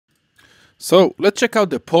So let's check out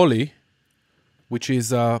the Poli, which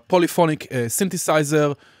is a polyphonic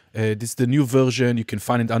synthesizer. This is the new version. You can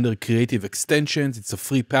find it under Creative Extensions. It's a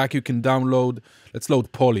free pack you can download. Let's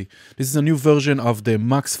load Poli. This is a new version of the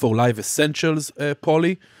Max for Live Essentials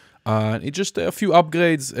Poli. It's just a few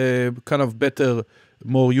upgrades, kind of better,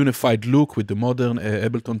 more unified look with the modern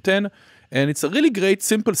Ableton 10. And it's a really great,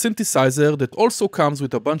 simple synthesizer that also comes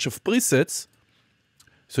with a bunch of presets.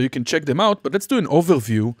 So you can check them out. But let's do an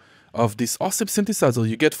overview of this awesome synthesizer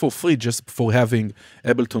you get for free just for having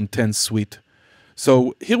Ableton 10 suite.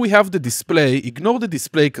 So here we have the display. Ignore the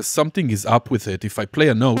display because something is up with it. If I play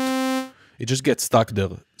a note, it just gets stuck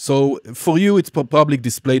there. So for you, it's probably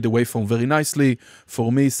displayed the waveform very nicely. For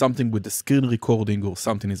me, something with the screen recording or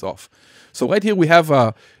something is off. So right here we have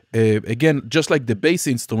again, just like the bass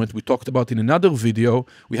instrument we talked about in another video,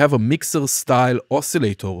 we have a mixer style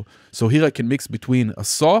oscillator. So here I can mix between a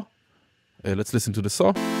saw, let's listen to the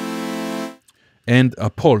saw, and a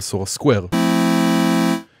pulse or a square.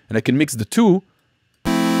 And I can mix the two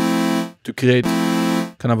to create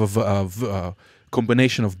kind of a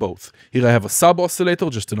combination of both. Here I have a sub oscillator,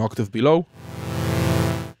 just an octave below,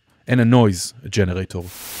 and a noise generator.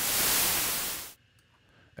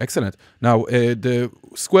 Excellent. Now the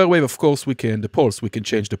square wave, of course, the pulse, we can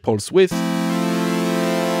change the pulse width.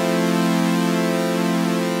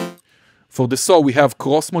 For the saw, we have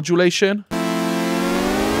cross modulation,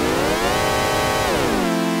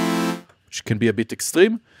 which can be a bit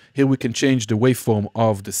extreme. Here we can change the waveform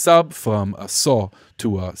of the sub from a saw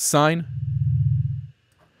to a sine.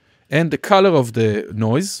 And the color of the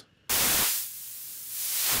noise,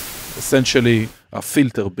 essentially a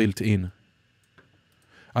filter built in.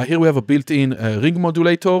 Here we have a built-in ring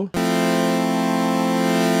modulator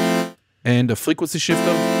and a frequency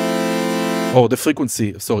shifter, or the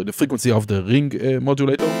frequency of the ring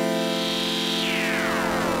modulator.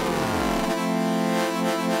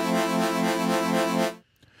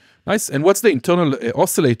 Nice. And what's the internal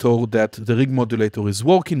oscillator that the ring modulator is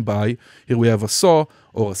working by? Here we have a saw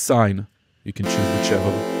or a sine. You can choose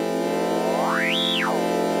whichever.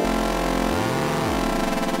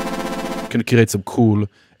 You can create some cool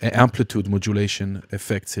amplitude modulation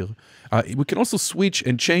effects here. We can also switch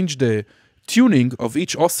and change the tuning of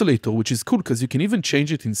each oscillator, which is cool because you can even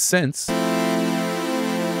change it in sense to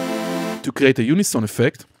create a unison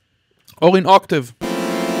effect, or in octave.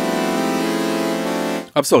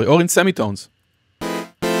 I'm sorry, or in semitones.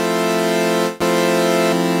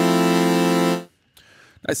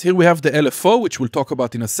 Nice. Here we have the LFO, which we'll talk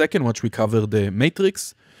about in a second once we cover the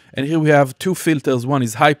matrix. And here we have two filters. One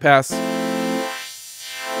is high pass,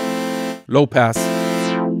 low pass,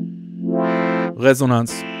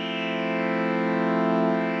 resonance.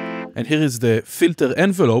 And here is the filter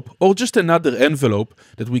envelope, or just another envelope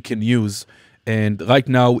that we can use. And right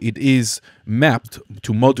now it is mapped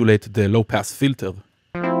to modulate the low pass filter.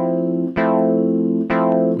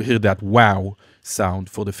 We hear that wow sound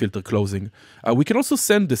for the filter closing. We can also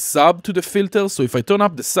send the sub to the filter. So if I turn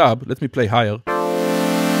up the sub, let me play higher.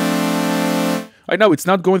 Right now it's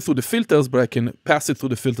not going through the filters, but I can pass it through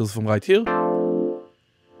the filters from right here.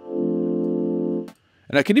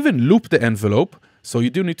 And I can even loop the envelope. So you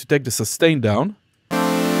do need to take the sustain down.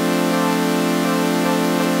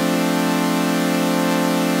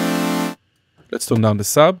 Let's turn down the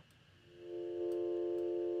sub.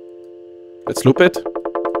 Let's loop it.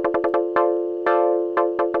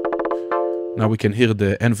 Now we can hear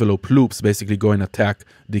the envelope loops basically go and attack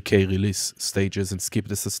decay release stages and skip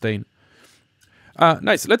the sustain.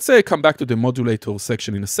 Nice. Let's say I come back to the modulator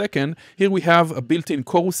section in a second. Here we have a built-in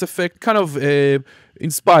chorus effect, kind of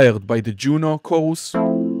inspired by the Juno chorus.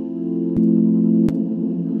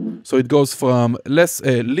 So it goes from least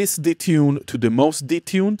detuned to the most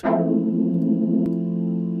detuned.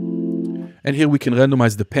 And here we can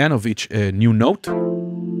randomize the pan of each new note.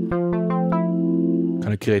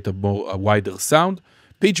 Kind of create a wider sound.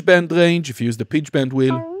 Pitch bend range, if you use the pitch bend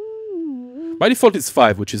wheel. By default it's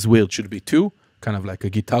 5, which is weird, should be 2. Kind of like a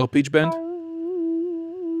guitar pitch bend.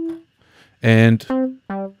 And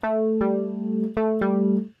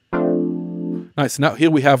nice. Now here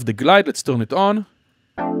we have the glide. Let's turn it on.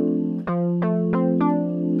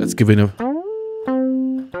 Let's give it a...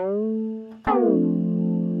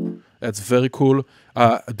 That's very cool.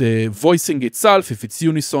 The voicing itself, if it's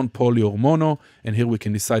unison, poly, or mono. And here we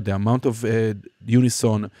can decide the amount of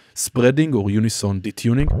unison spreading or unison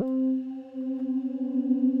detuning.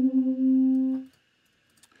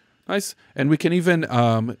 Nice. And we can even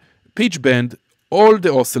pitch bend all the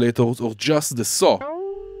oscillators or just the saw.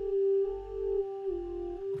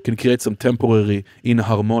 We can create some temporary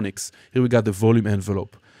inharmonics. Here we got the volume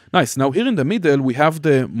envelope. Nice. Now here in the middle, we have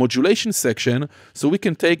the modulation section. So we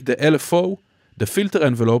can take the LFO, the filter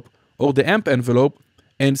envelope, or the amp envelope,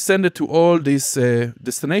 and send it to all these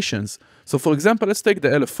destinations. So for example, let's take the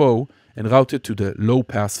LFO and route it to the low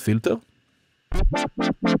pass filter.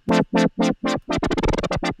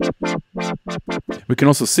 We can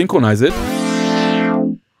also synchronize it.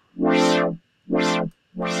 We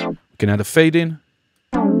can add a fade in.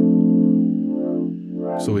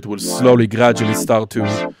 So it will slowly, gradually start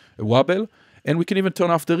to wobble. And we can even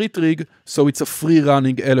turn off the retrig, so it's a free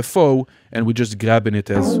running LFO, and we're just grabbing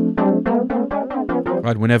it as,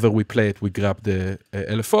 right, whenever we play it, we grab the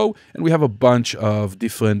LFO, and we have a bunch of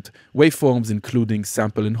different waveforms, including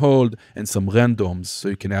sample and hold, and some randoms, so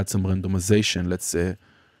you can add some randomization, let's say.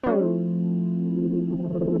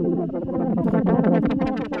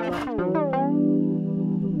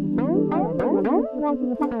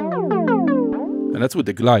 And that's with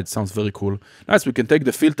the glide, sounds very cool. Nice, we can take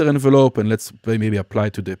the filter envelope and let's maybe apply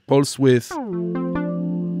to the pulse width.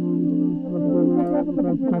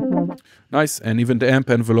 Nice, and even the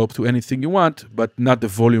amp envelope to anything you want, but not the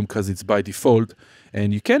volume because it's by default.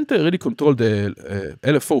 And you can't really control the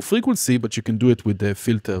LFO frequency, but you can do it with the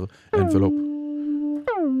filter envelope.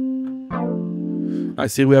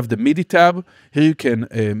 Nice, here we have the MIDI tab. Here you can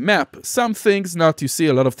map some things. Not, you see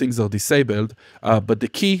a lot of things are disabled, but the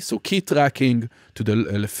key, so key tracking to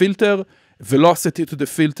the filter, velocity to the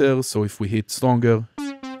filter, so if we hit stronger,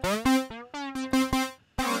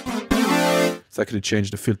 it's actually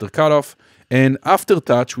change the filter cutoff, and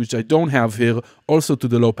aftertouch, which I don't have here, also to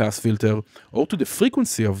the low pass filter, or to the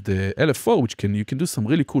frequency of the LFO, which you can do some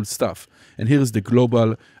really cool stuff. And here is the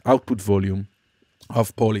global output volume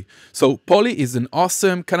of Poli. So Poli is an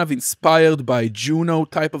awesome, kind of inspired by Juno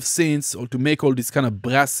type of synths, or to make all these kind of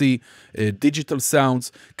brassy digital sounds.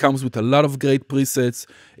 Comes with a lot of great presets.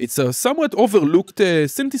 It's a somewhat overlooked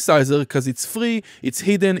synthesizer because it's free, it's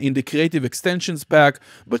hidden in the Creative Extensions pack,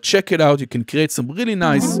 but check it out, you can create some really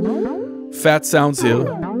nice fat sounds here.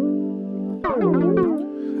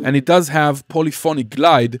 And it does have polyphonic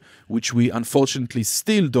glide, which we unfortunately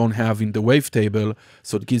still don't have in the wavetable,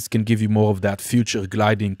 so this can give you more of that future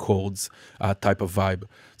gliding chords type of vibe.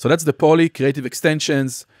 So that's the Poli Creative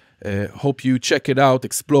Extensions. Hope you check it out,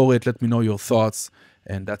 explore it, let me know your thoughts,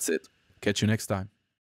 and that's it. Catch you next time.